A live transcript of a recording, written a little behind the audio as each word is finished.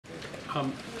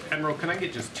Admiral, can I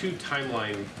get just two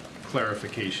timeline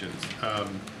clarifications?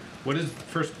 What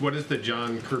is the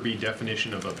John Kirby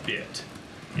definition of a bit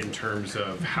in terms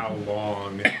of how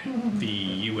long the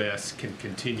U.S. can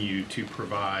continue to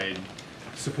provide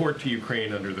support to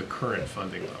Ukraine under the current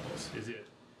funding levels? Is it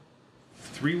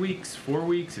 3 weeks, 4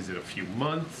 weeks? Is it a few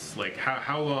months? Like,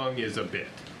 how long is a bit?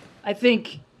 I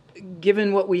think,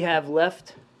 given what we have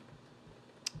left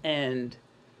and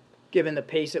given the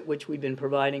pace at which we've been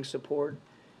providing support,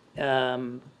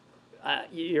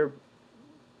 you're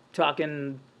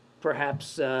talking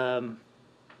perhaps a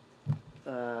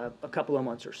couple of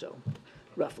months or so,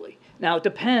 roughly. Now, it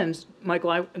depends,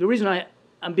 Michael. The reason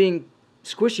I'm being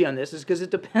squishy on this is because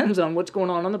it depends on what's going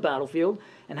on the battlefield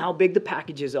and how big the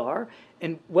packages are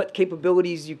and what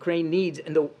capabilities Ukraine needs.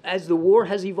 And as the war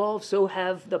has evolved, so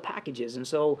have the packages. And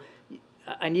so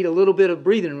I need a little bit of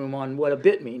breathing room on what a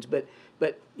bit means. But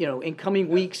you know, in coming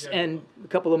weeks and a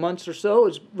couple of months or so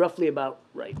is roughly about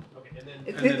right.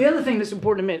 Okay, the other thing that's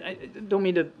important to me, I don't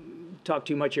mean to talk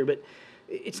too much here, but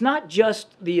it's not just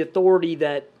the authority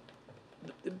that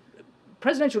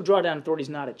presidential drawdown authority is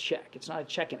not a check. It's not a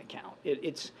checking account.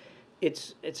 It's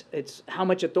how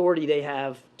much authority they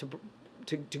have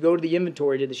to go to the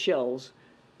inventory, to the shelves,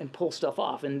 and pull stuff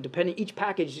off. And depending, each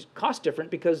package costs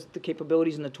different because the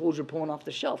capabilities and the tools you're pulling off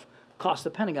the shelf cost the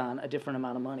Pentagon a different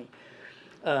amount of money.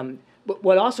 But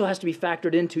what also has to be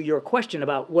factored into your question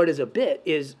about what is a bit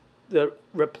is the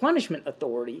replenishment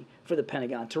authority for the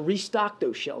Pentagon to restock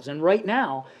those shelves. And right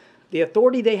now, the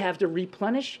authority they have to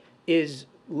replenish is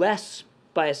less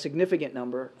by a significant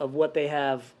number of what they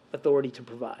have authority to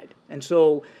provide. And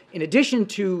so in addition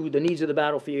to the needs of the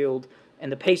battlefield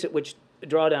and the pace at which the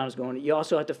drawdown is going, you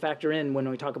also have to factor in, when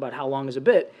we talk about how long is a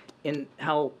bit, in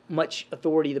how much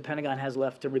authority the Pentagon has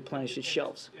left to replenish its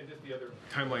shelves. And just the other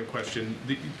timeline question,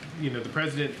 the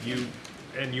president,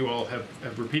 you all have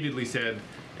repeatedly said,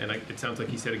 and it sounds like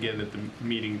he said again at the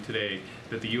meeting today,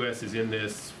 that the U.S. is in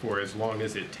this for as long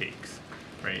as it takes,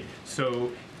 right?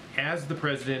 So as the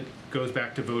president goes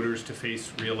back to voters to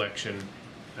face re-election,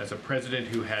 as a president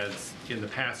who has in the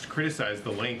past criticized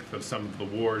the length of some of the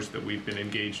wars that we've been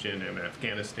engaged in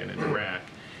Afghanistan and Iraq,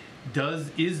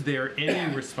 is there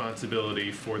any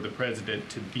responsibility for the president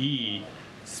to be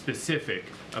specific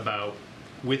about,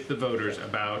 with the voters,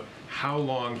 about how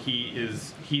long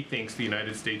he thinks the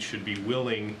United States should be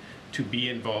willing to be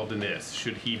involved in this?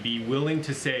 Should he be willing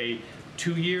to say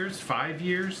 2 years, 5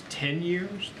 years, 10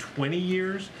 years, 20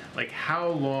 years? Like, how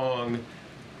long,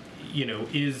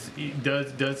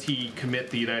 does he commit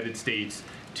the United States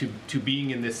to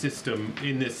being in this system,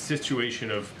 in this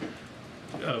situation of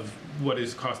what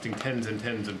is costing tens and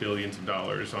tens of billions of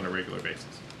dollars on a regular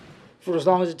basis? For as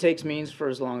long as it takes means for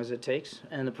as long as it takes,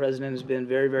 and the president has been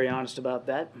very, very honest about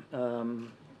that.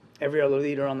 Every other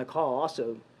leader on the call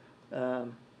also,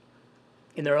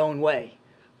 in their own way,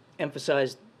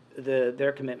 emphasized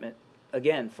their commitment,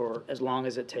 again, for as long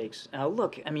as it takes. Now,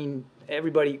 look, I mean,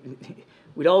 everybody,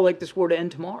 we'd all like this war to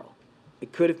end tomorrow.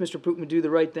 It could if Mr. Putin would do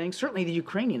the right thing. Certainly the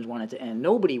Ukrainians want it to end.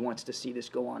 Nobody wants to see this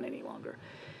go on any longer.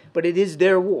 But it is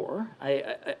their war.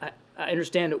 I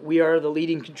understand that we are the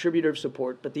leading contributor of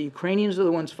support, but the Ukrainians are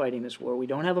the ones fighting this war. We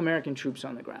don't have American troops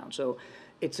on the ground. So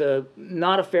it's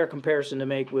not a fair comparison to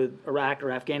make with Iraq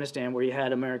or Afghanistan, where you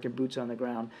had American boots on the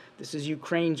ground. This is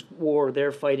Ukraine's war.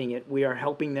 They're fighting it. We are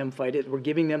helping them fight it. We're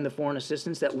giving them the foreign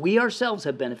assistance that we ourselves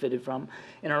have benefited from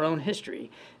in our own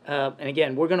history. And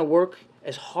again, we're going to work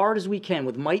as hard as we can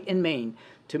with might and main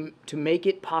to make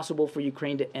it possible for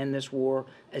Ukraine to end this war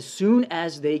as soon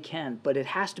as they can. But it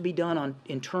has to be done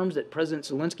in terms that President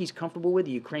Zelensky's comfortable with,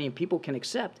 the Ukrainian people can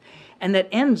accept, and that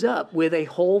ends up with a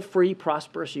whole, free,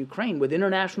 prosperous Ukraine with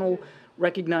international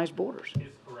recognized borders. Is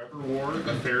forever war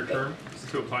a fair term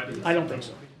to apply to this? I don't think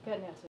so.